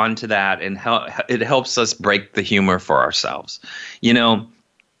grab onto that, and it helps us break the humor for ourselves. You know,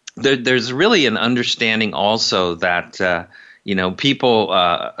 there's really an understanding also that you know, people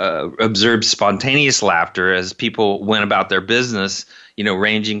observed spontaneous laughter as people went about their business, you know,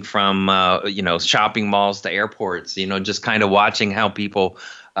 ranging from, you know, shopping malls to airports, you know, just kind of watching how people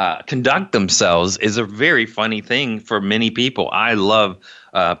conduct themselves is a very funny thing for many people. I love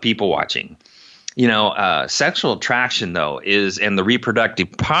people watching. You know, sexual attraction, though, and the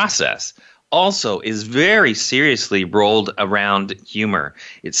reproductive process also is very seriously rolled around humor.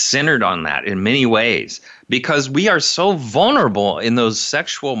 It's centered on that in many ways because we are so vulnerable in those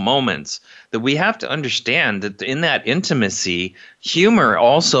sexual moments that we have to understand that in that intimacy, humor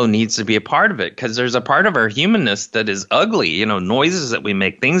also needs to be a part of it, because there's a part of our humanness that is ugly, you know, noises that we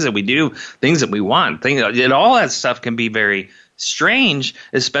make, things that we do, things that we want, all that stuff can be very strange,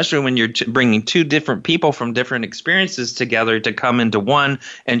 especially when you're bringing two different people from different experiences together to come into one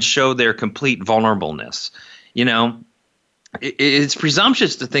and show their complete vulnerableness. You know, it's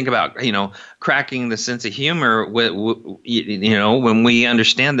presumptuous to think about, you know, cracking the sense of humor, you know, when we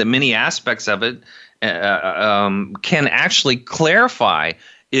understand that many aspects of it can actually clarify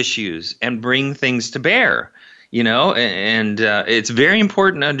issues and bring things to bear. You know, and it's very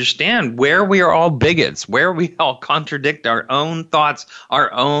important to understand where we are all bigots, where we all contradict our own thoughts,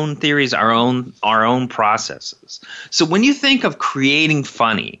 our own theories, our own processes. So when you think of creating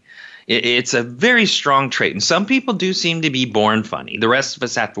funny, it's a very strong trait. And some people do seem to be born funny. The rest of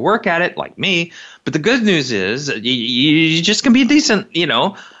us have to work at it, like me. But the good news is you just can be a decent, you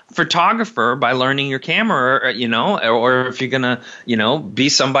know, photographer by learning your camera, you know, or if you're going to, you know, be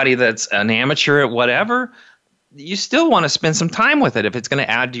somebody that's an amateur at whatever, you still want to spend some time with it if it's going to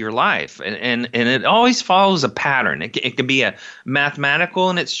add to your life. And it always follows a pattern. It can be a mathematical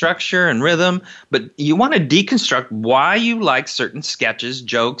in its structure and rhythm, but you want to deconstruct why you like certain sketches,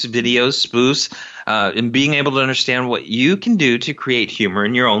 jokes, videos, spoofs, and being able to understand what you can do to create humor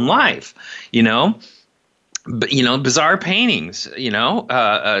in your own life, But, bizarre paintings,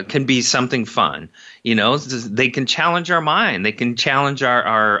 can be something fun. They can challenge our mind. They can challenge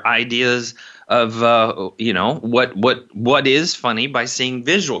our ideas of, what is funny by seeing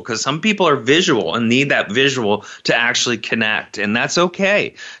visual, because some people are visual and need that visual to actually connect, and that's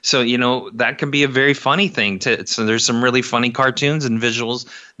okay. So, that can be a very funny thing. So there's some really funny cartoons and visuals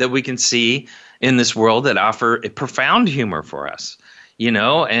that we can see in this world that offer a profound humor for us,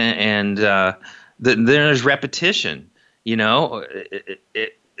 there's repetition,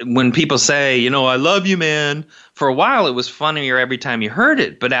 when people say, I love you, man, for a while it was funnier every time you heard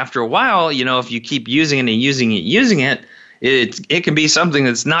it. But after a while, if you keep using it and using it, it can be something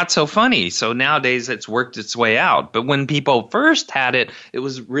that's not so funny. So nowadays it's worked its way out. But when people first had it, it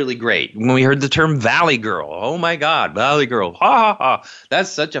was really great. When we heard the term Valley Girl, oh my God, Valley Girl, ha ha ha. That's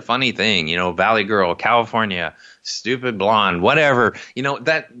such a funny thing, Valley Girl, California, stupid blonde, whatever.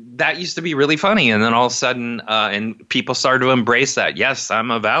 That used to be really funny. And then all of a sudden, and people started to embrace that. Yes, I'm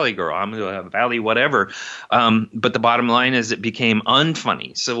a Valley Girl. I'm a Valley whatever. But the bottom line is it became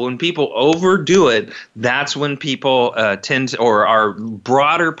unfunny. So when people overdo it, that's when people tend to, or our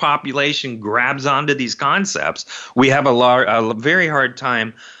broader population grabs onto these concepts. We have a very hard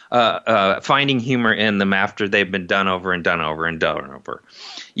time finding humor in them after they've been done over and done over and done over.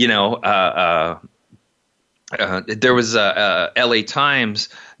 There was LA Times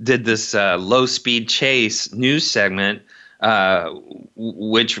did this low speed chase news segment,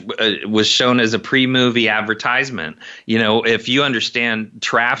 which was shown as a pre-movie advertisement. If you understand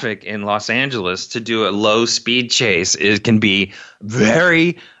traffic in Los Angeles, to do a low speed chase, it can be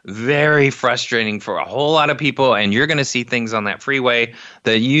very, very frustrating for a whole lot of people. And you're going to see things on that freeway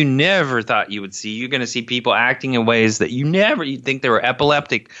that you never thought you would see. You're going to see people acting in ways that you'd think they were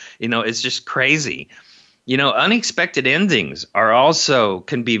epileptic. It's just crazy. Unexpected endings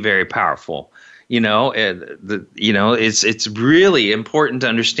can be very powerful. It's really important to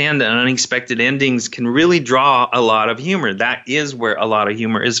understand that unexpected endings can really draw a lot of humor. That is where a lot of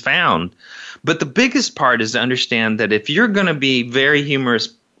humor is found. But the biggest part is to understand that if you're going to be a very humorous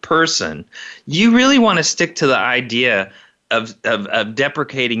person, you really want to stick to the idea of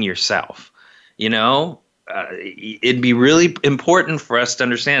deprecating yourself. It'd be really important for us to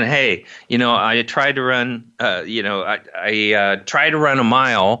understand, hey, I tried to run, I tried to run a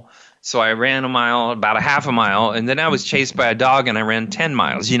mile. So I ran a mile, about a half a mile, and then I was chased by a dog and I ran 10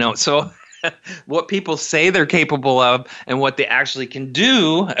 miles, So what people say they're capable of and what they actually can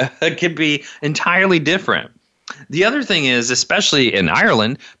do can be entirely different. The other thing is, especially in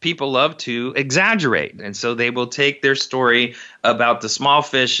Ireland, people love to exaggerate. And so they will take their story about the small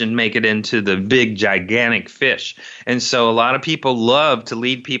fish and make it into the big, gigantic fish. And so a lot of people love to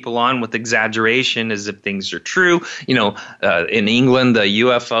lead people on with exaggeration as if things are true. In England, the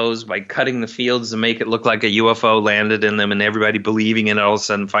UFOs, by cutting the fields to make it look like a UFO landed in them and everybody believing in it, all of a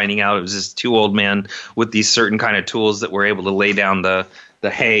sudden finding out it was just two old men with these certain kind of tools that were able to lay down the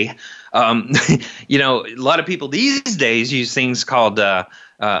hay. A lot of people these days use things called a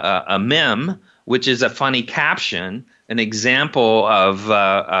meme, which is a funny caption, an example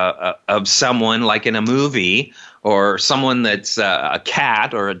of someone like in a movie, or someone that's a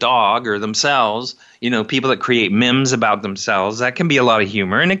cat or a dog or themselves. People that create memes about themselves. That can be a lot of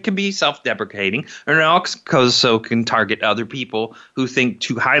humor, and it can be self-deprecating, and it also can target other people who think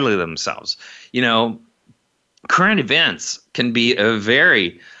too highly of themselves. Current events can be a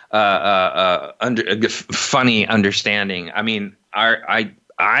very funny understanding. I mean, I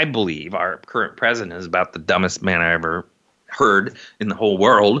believe our current president is about the dumbest man I ever heard in the whole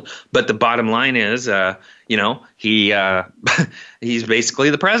world. But the bottom line is, he's basically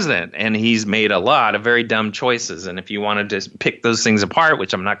the president, and he's made a lot of very dumb choices. And if you wanted to pick those things apart,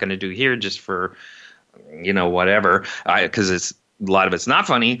 which I'm not going to do here, just for whatever, because a lot of it's not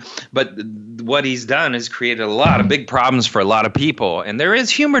funny, but what he's done is created a lot of big problems for a lot of people. And there is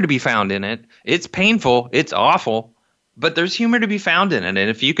humor to be found in it. It's painful. It's awful. But there's humor to be found in it. And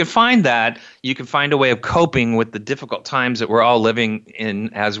if you can find that, you can find a way of coping with the difficult times that we're all living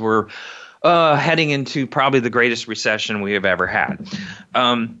in as we're heading into probably the greatest recession we have ever had.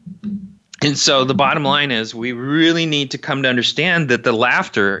 And so the bottom line is we really need to come to understand that the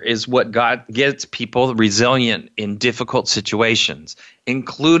laughter is what gets people resilient in difficult situations,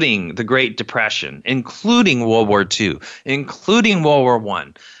 including the Great Depression, including World War II, including World War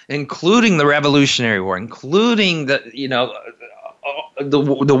I, including the Revolutionary War, including the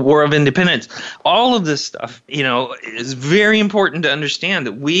War of Independence. All of this stuff, is very important to understand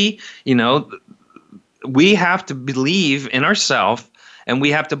that we have to believe in ourselves. And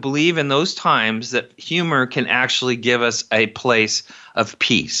we have to believe in those times that humor can actually give us a place of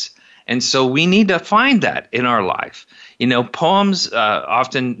peace. And so we need to find that in our life. Poems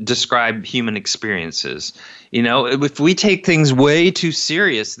often describe human experiences. If we take things way too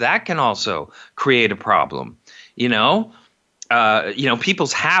serious, that can also create a problem.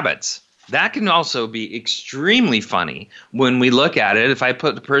 People's habits. That can also be extremely funny when we look at it. If I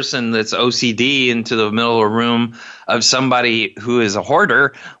put the person that's OCD into the middle of a room of somebody who is a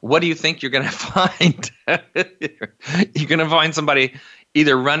hoarder, what do you think you're going to find? You're going to find somebody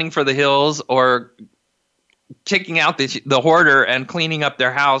either running for the hills or kicking out the hoarder and cleaning up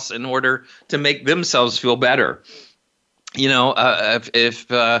their house in order to make themselves feel better. If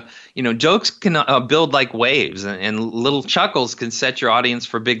jokes can build like waves, and little chuckles can set your audience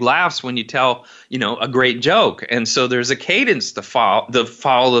for big laughs when you tell, a great joke. And so there's a cadence to follow the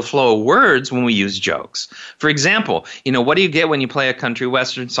flow of words when we use jokes. For example, what do you get when you play a country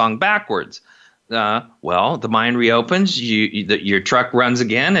western song backwards? Well, the mind reopens, your truck runs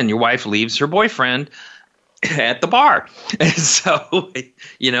again, and your wife leaves her boyfriend at the bar. And so,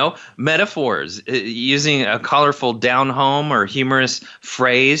 metaphors, using a colorful down home or humorous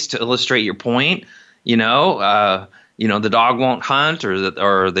phrase to illustrate your point, the dog won't hunt,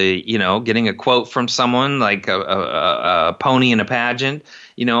 or getting a quote from someone like a pony in a pageant,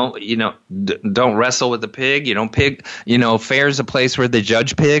 don't wrestle with the pig, pig, fair's a place where they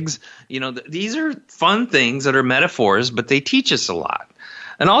judge pigs. These are fun things that are metaphors, but they teach us a lot.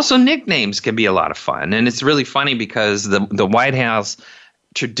 And also nicknames can be a lot of fun. And it's really funny because the White House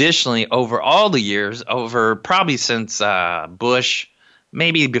traditionally over all the years, over probably since Bush,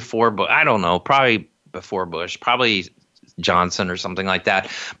 maybe before Bush, I don't know, probably before Bush, probably Johnson or something like that.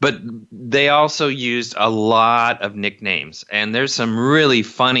 But they also used a lot of nicknames. And there's some really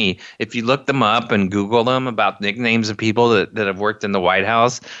funny, if you look them up and Google them about nicknames of people that have worked in the White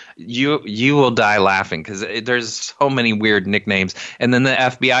House, you will die laughing because there's so many weird nicknames. And then the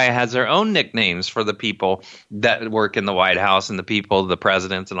FBI has their own nicknames for the people that work in the White House and the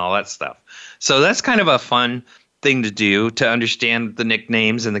presidents and all that stuff. So that's kind of a fun thing to do, to understand the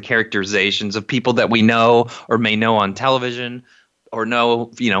nicknames and the characterizations of people that we know or may know on television or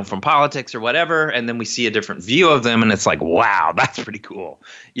know, from politics or whatever. And then we see a different view of them and it's like, wow, that's pretty cool.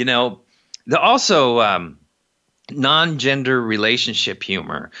 Also non-gender relationship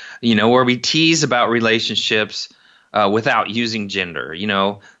humor, where we tease about relationships without using gender,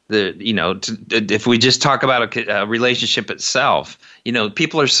 if we just talk about a relationship itself,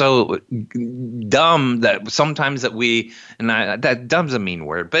 people are so dumb that sometimes that dumb's a mean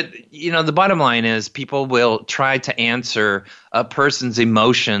word, but the bottom line is people will try to answer a person's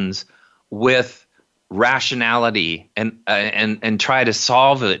emotions with rationality and try to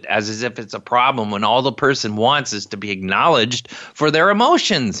solve it as if it's a problem when all the person wants is to be acknowledged for their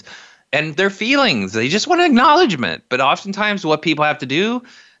emotions and their feelings. They just want acknowledgement. But oftentimes what people have to do,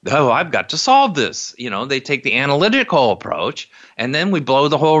 I've got to solve this. They take the analytical approach and then we blow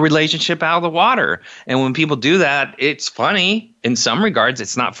the whole relationship out of the water. And when people do that, it's funny. In some regards,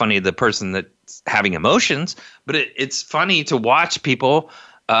 it's not funny to the person that's having emotions, but it's funny to watch people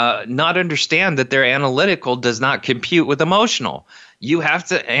not understand that their analytical does not compute with emotional. You have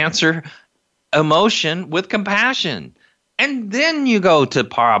to answer emotion with compassion. And then you go to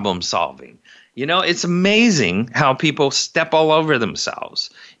problem solving. It's amazing how people step all over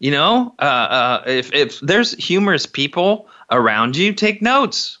themselves. If there's humorous people around you, take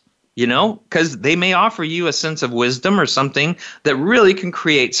notes, because they may offer you a sense of wisdom or something that really can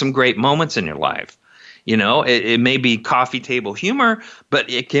create some great moments in your life. It may be coffee table humor, but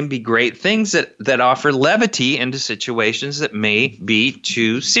it can be great things that offer levity into situations that may be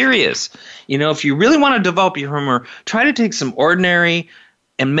too serious. If you really want to develop your humor, try to take some ordinary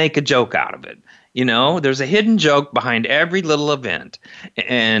and make a joke out of it. There's a hidden joke behind every little event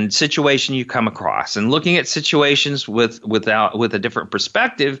and situation you come across. And looking at situations with a different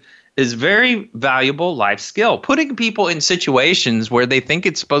perspective is very valuable life skill. Putting people in situations where they think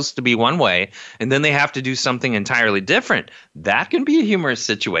it's supposed to be one way and then they have to do something entirely different, that can be a humorous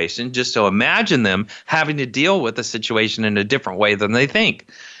situation, just to imagine them having to deal with a situation in a different way than they think.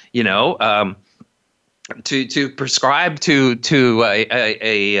 to prescribe to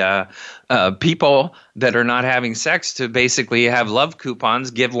people that are not having sex to basically have love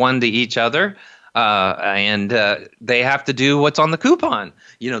coupons, give one to each other, and they have to do what's on the coupon.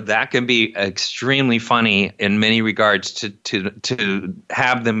 That can be extremely funny in many regards to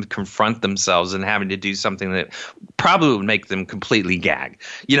have them confront themselves and having to do something that probably would make them completely gag.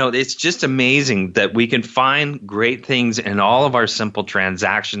 It's just amazing that we can find great things in all of our simple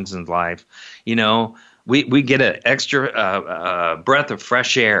transactions in life. We get an extra breath of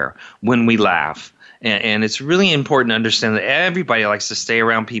fresh air when we laugh. And it's really important to understand that everybody likes to stay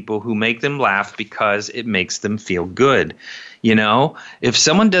around people who make them laugh because it makes them feel good. If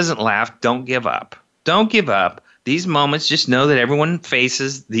someone doesn't laugh, don't give up. Don't give up. These moments, just know that everyone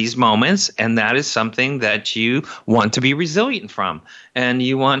faces these moments, and that is something that you want to be resilient from. And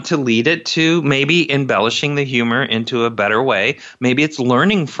you want to lead it to maybe embellishing the humor into a better way. Maybe it's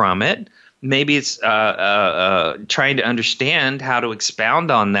learning from it. Maybe it's trying to understand how to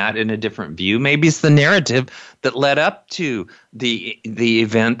expound on that in a different view. Maybe it's the narrative that led up to the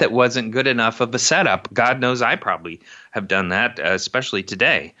event that wasn't good enough of a setup. God knows I probably have done that, especially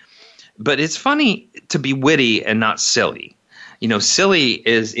today. But it's funny to be witty and not silly. Silly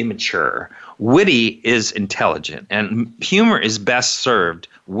is immature. Witty is intelligent. And humor is best served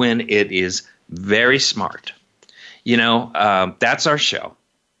when it is very smart. That's our show.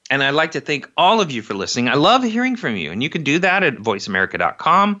 And I'd like to thank all of you for listening. I love hearing from you. And you can do that at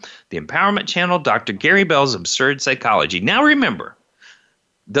voiceamerica.com, the Empowerment Channel, Dr. Gary Bell's Absurd Psychology. Now remember,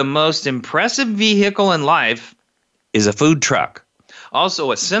 the most impressive vehicle in life is a food truck.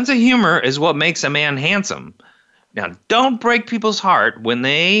 Also, a sense of humor is what makes a man handsome. Now, don't break people's heart when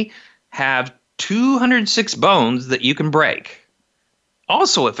they have 206 bones that you can break.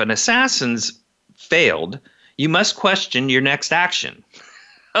 Also, if an assassin's failed, you must question your next action.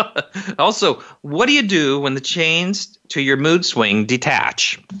 Also, what do you do when the chains to your mood swing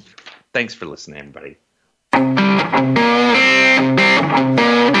detach? Thanks for listening, everybody.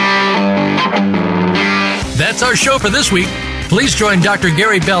 That's our show for this week. Please join Dr.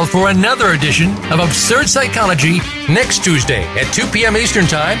 Gary Bell for another edition of Absurd Psychology next Tuesday at 2 p.m. Eastern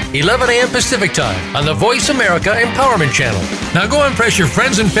Time, 11 a.m. Pacific Time on the Voice America Empowerment Channel. Now go impress your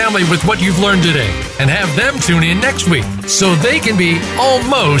friends and family with what you've learned today and have them tune in next week so they can be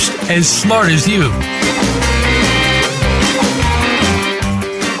almost as smart as you.